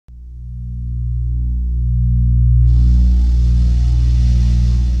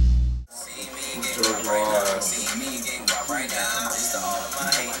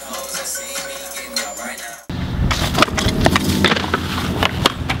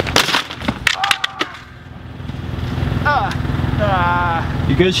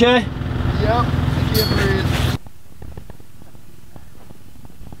You good, Shay? Yep, I can't breathe.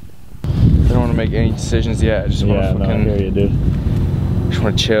 I don't want to make any decisions yet. I just want to fucking. I hear you, dude. Just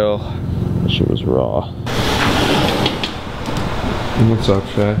want to chill. That shit was raw. What's up,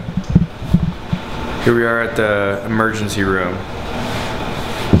 Shay? Here we are at the emergency room.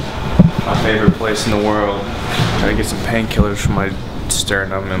 My favorite place in the world. Gotta get some painkillers for my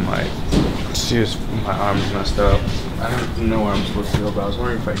sternum and my. Seriously, my arm's messed up. I don't know where I'm supposed to go, but I was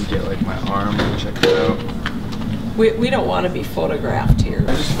wondering if I can get like my arm and check it out. We don't want to be photographed here.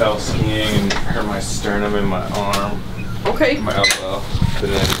 I just fell skiing and hurt my sternum and my arm. Okay. My elbow. But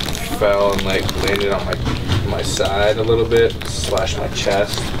then fell and like landed on my side a little bit, slashed my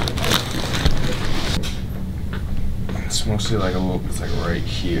chest. It's mostly like a little. It's like right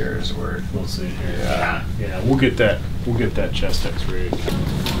here is where. We'll see here. Yeah. Yeah, we'll get that chest X-ray.